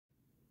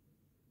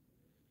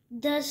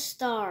The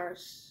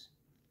stars.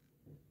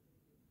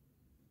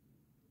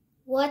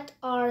 What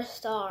are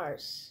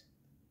stars?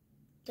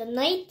 The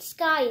night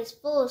sky is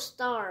full of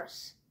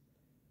stars.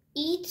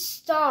 Each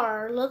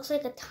star looks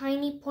like a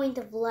tiny point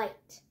of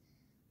light,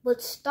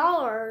 but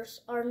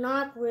stars are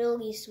not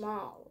really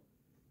small.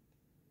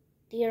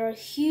 They are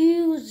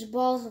huge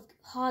balls of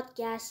hot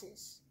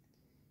gases.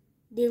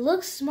 They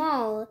look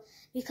small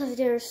because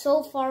they are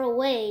so far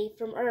away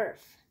from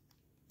Earth.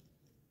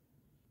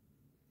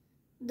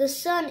 The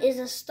sun is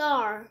a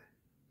star.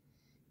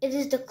 It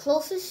is the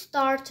closest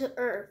star to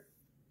Earth,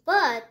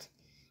 but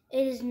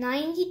it is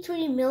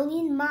 93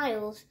 million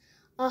miles,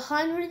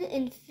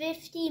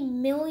 150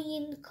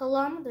 million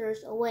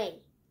kilometers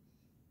away.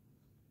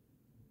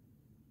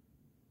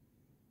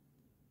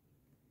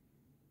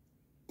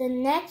 The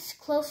next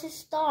closest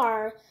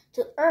star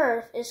to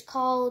Earth is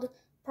called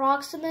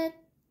Proxima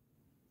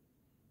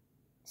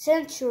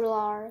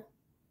Centauri.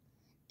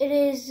 It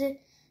is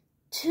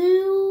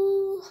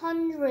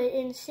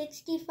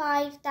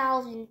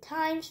 265,000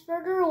 times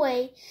further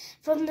away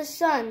from the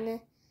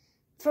sun,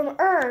 from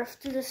Earth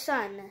to the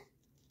sun.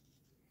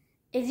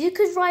 If you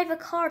could drive a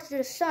car to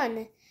the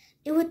sun,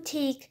 it would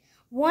take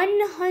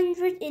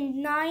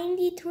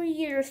 193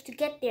 years to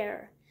get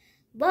there,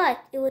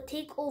 but it would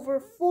take over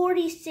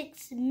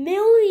 46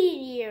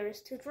 million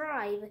years to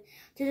drive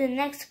to the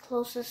next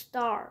closest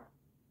star.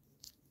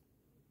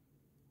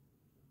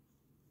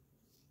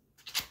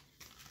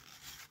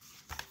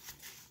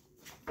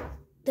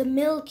 The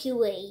Milky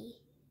Way.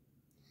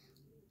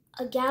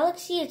 A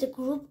galaxy is a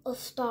group of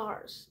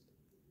stars,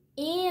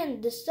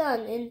 and the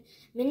sun and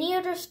many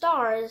other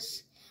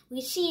stars we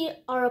see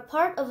are a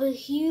part of a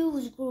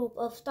huge group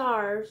of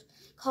stars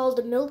called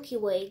the Milky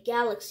Way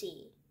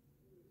galaxy.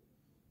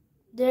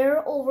 There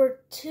are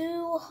over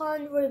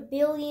 200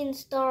 billion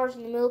stars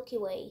in the Milky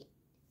Way.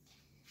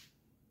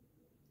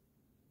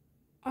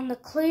 On a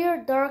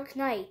clear, dark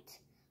night,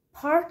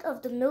 part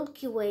of the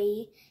Milky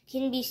Way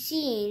can be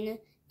seen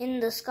in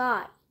the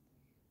sky.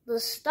 The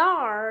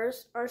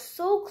stars are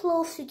so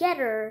close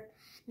together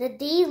that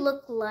they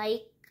look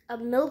like a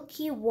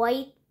milky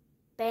white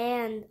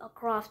band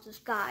across the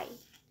sky.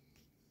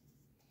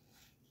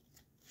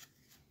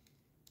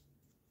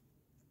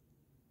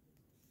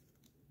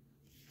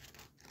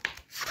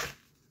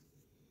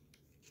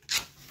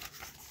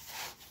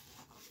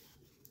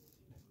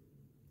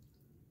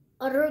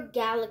 Other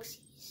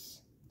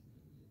galaxies.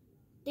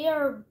 There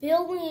are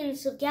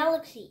billions of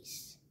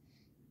galaxies.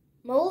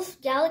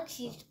 Most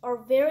galaxies are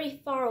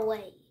very far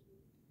away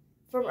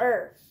from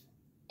Earth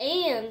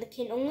and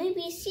can only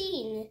be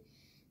seen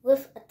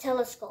with a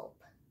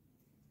telescope.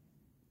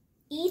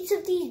 Each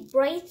of these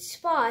bright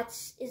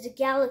spots is a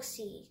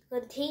galaxy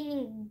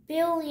containing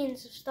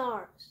billions of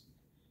stars.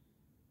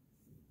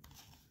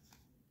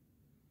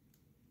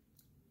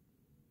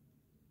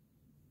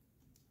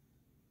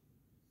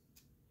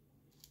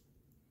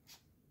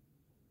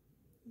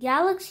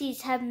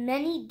 Galaxies have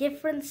many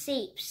different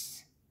shapes.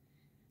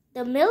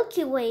 The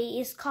Milky Way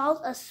is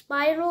called a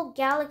spiral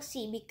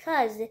galaxy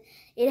because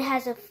it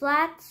has a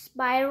flat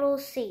spiral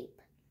shape.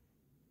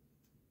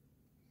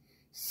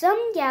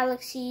 Some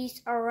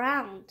galaxies are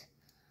round.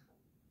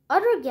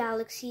 Other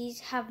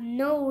galaxies have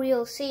no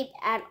real shape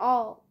at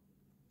all.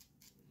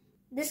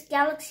 This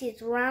galaxy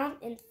is round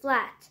and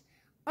flat,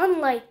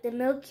 unlike the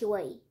Milky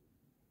Way.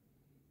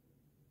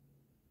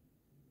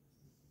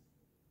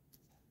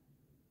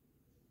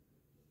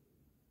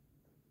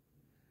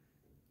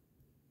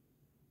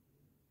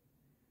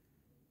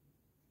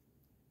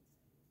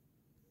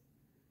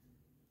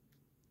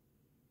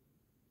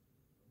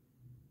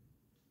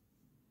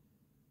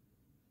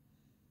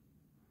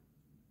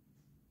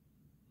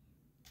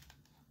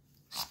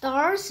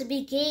 Stars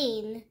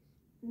begun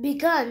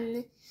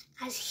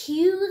as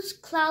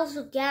huge clouds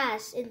of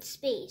gas in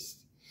space.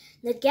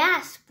 The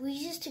gas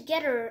squeezes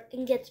together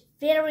and gets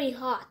very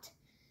hot.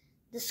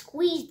 The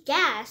squeezed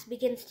gas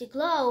begins to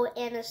glow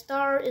and a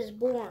star is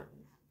born.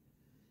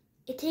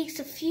 It takes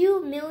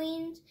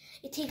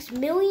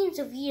millions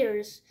of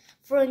years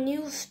for a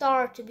new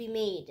star to be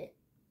made.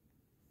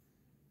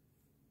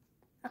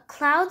 A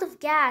cloud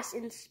of gas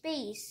in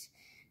space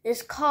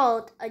is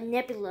called a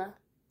nebula.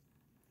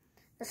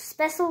 A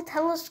special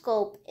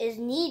telescope is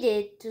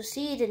needed to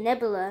see the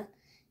nebula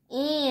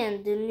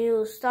and the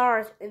new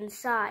stars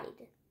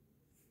inside.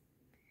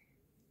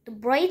 The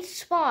bright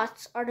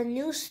spots are the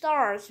new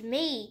stars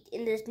made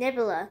in this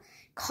nebula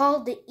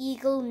called the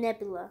Eagle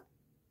Nebula.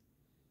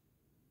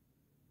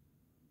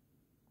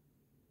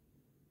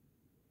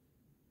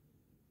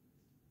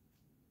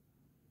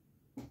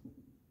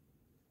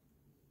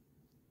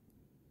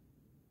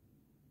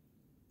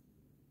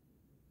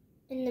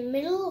 In the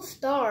middle of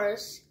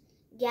stars,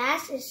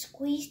 gas is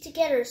squeezed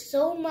together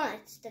so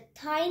much that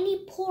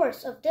tiny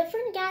pores of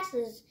different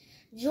gases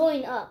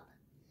join up.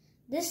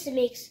 This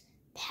makes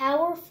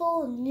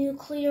powerful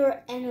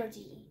nuclear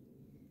energy.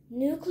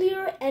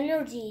 Nuclear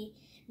energy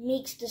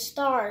makes the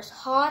stars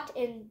hot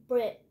and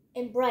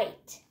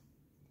bright.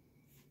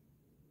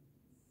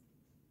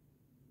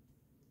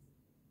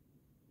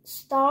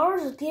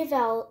 Stars give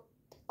out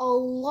a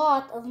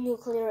lot of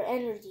nuclear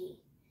energy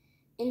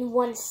in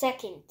 1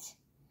 second.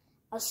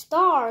 A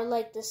star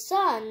like the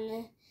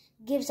sun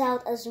gives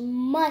out as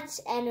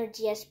much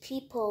energy as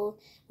people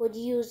would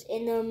use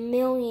in a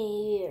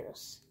million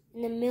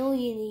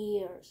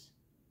years.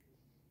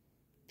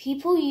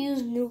 People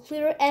use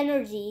nuclear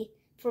energy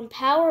from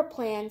power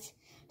plants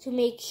to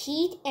make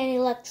heat and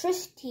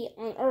electricity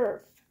on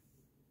Earth.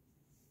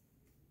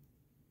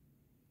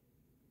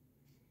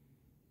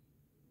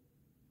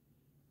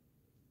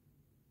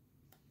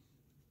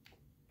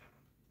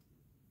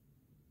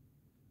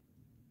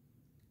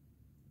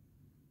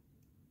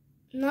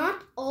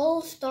 Not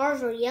all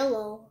stars are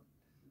yellow,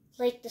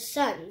 like the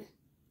sun.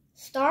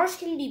 Stars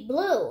can be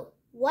blue,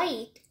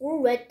 white,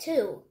 or red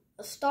too.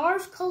 A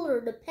star's color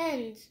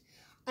depends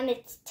on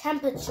its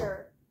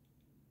temperature.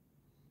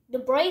 The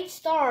bright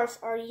stars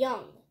are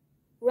young.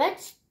 Red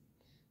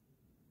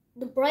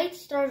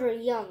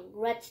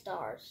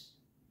stars.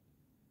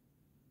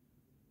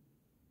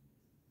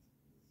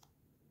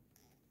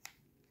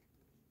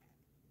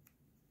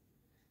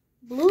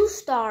 Blue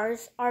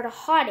stars are the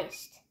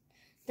hottest.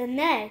 The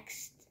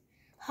next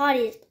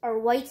hottest are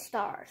white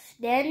stars.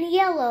 Then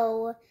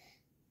yellow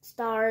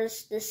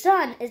stars. The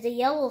sun is a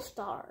yellow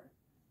star.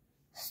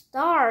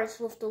 Stars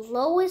with the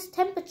lowest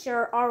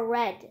temperature are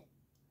red.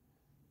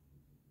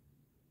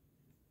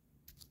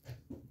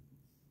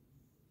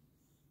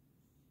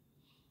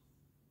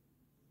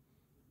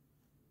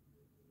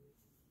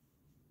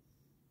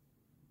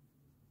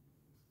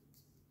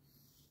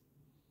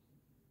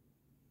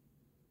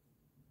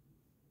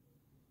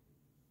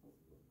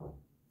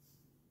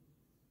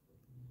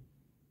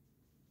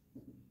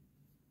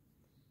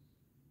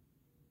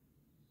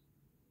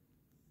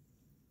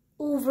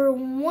 Over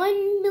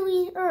 1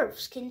 million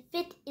Earths can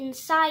fit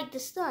inside the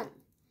sun.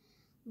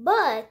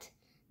 But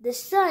the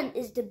sun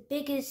is the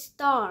biggest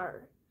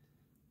star.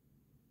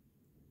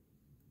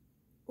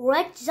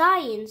 Red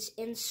giants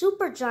and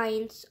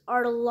supergiants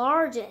are the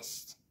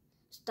largest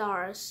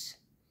stars.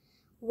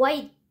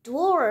 White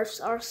dwarfs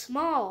are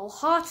small,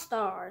 hot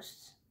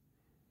stars.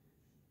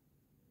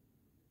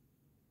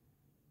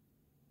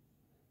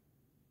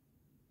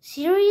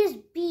 Sirius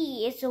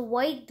B is a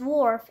white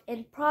dwarf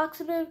and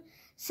Proxima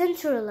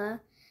Centauri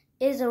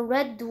is a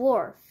red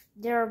dwarf.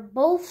 They are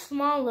both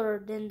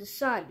smaller than the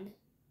sun.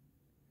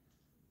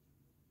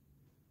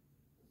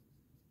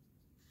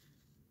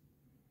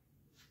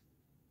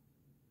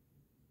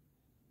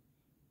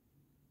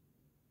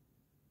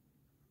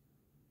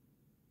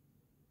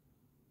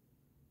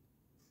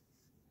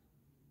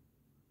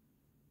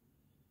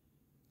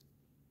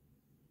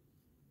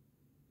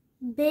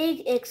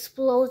 Big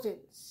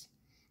explosions.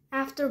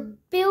 After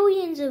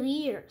billions of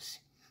years,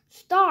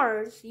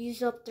 stars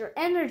use up their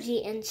energy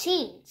in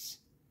chains.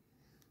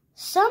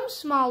 Some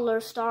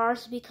smaller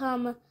stars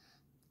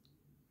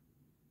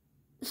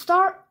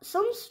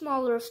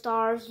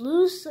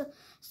lose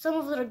some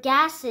of their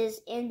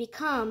gases and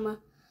become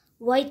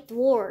white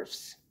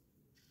dwarfs.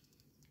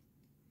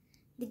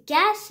 The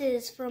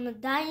gases from a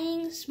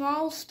dying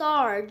small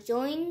star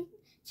join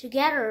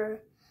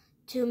together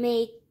to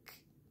make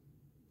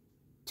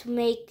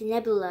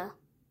nebula.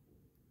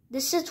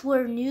 This is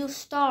where new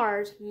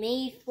stars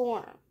may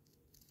form.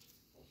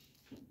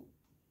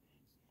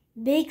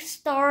 Big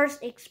stars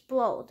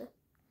explode.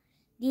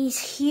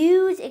 These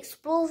huge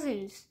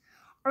explosions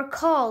are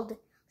called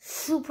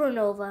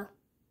supernova.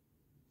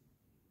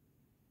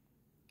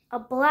 A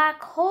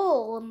black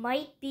hole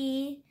might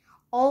be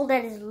all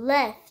that is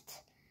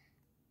left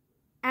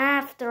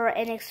after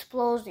an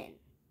explosion.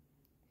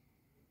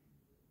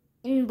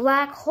 In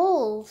black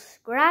holes,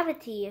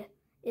 gravity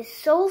is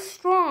so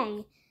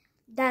strong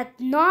that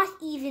not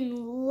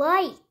even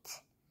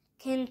light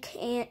can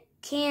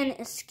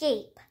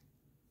escape.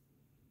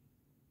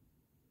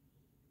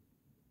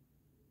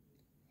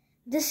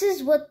 This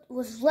is what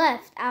was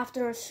left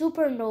after a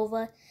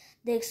supernova.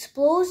 The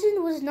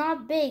explosion was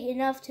not big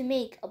enough to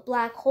make a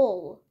black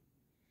hole.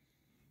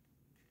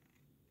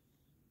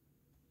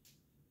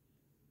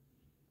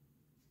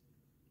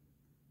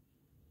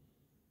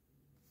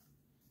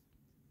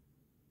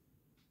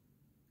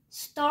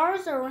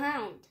 Stars are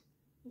round,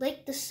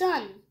 like the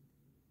sun,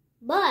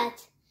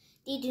 but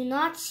they do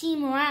not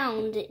seem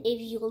round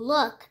if you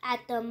look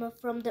at them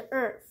from the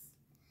Earth.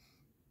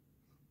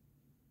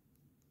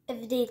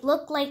 If they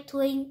look like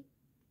twinkling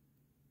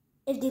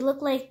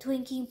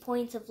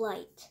points of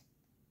light.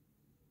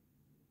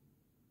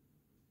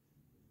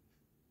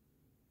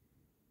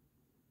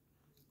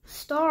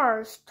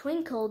 Stars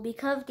twinkle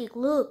because they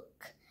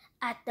look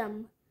at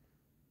them.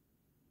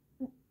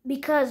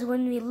 Because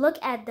when we look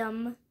at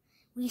them,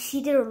 we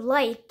see their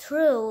light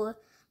through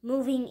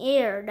moving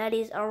air that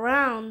is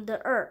around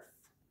the Earth.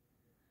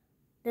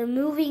 The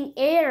moving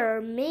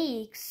air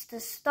makes the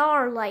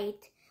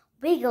starlight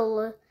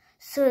wiggle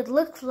so it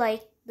looks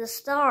like the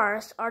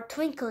stars are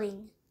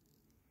twinkling.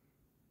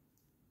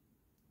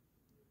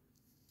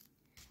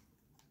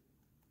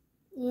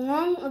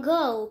 Long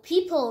ago,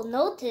 people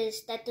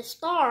noticed that the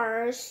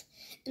stars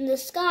in the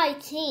sky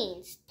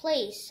changed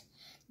place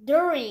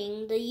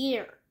during the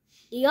year.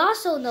 They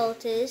also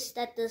noticed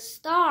that the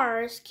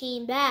stars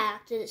came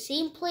back to the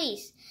same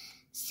place,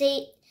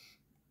 say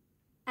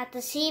at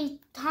the same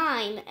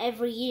time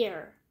every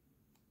year.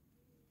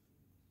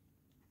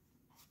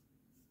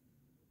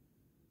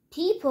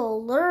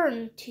 People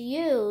learned to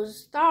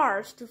use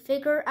stars to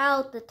figure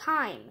out the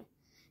time.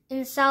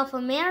 In South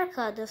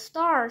America, the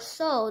stars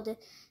showed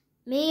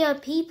Maya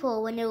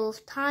people when it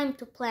was time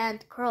to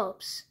plant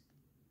crops.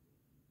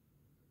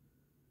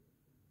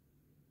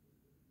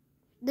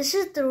 This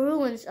is the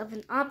ruins of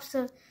an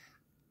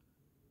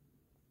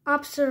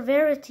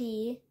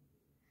observatory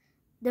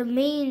the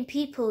Mayan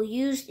people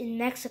used in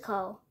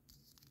Mexico.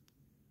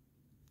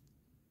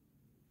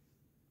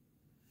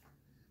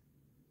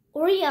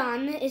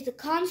 Orion is the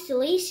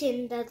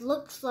constellation that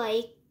looks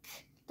like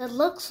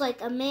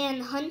a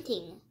man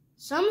hunting.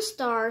 Some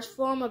stars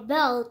form a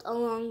belt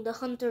along the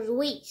hunter's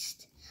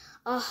waist.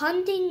 A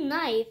hunting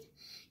knife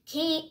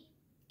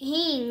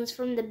hangs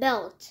from the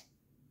belt.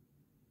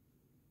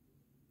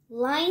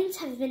 Lines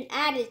have been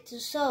added to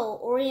show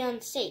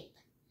Orion's shape.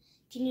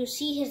 Can you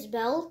see his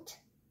belt?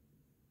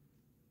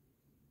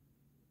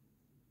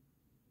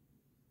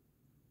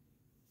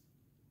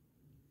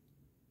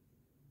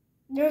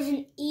 There's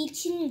an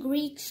ancient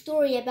Greek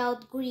story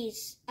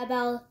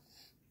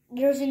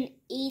There's an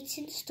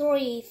ancient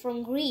story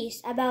from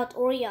Greece about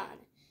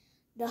Orion,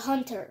 the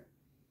hunter.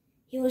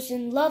 He was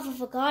in love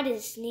with a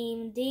goddess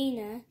named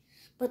Dana,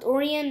 but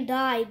Orion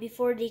died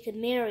before they could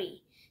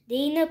marry.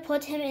 Dana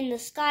put him in the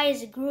sky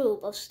as a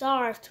group of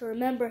stars to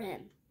remember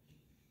him.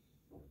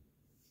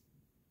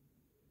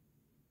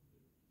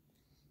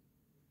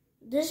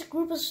 This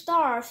group of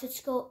stars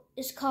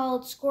is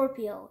called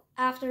Scorpio,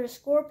 after the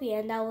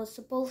scorpion that was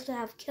supposed to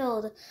have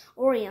killed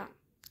Orion.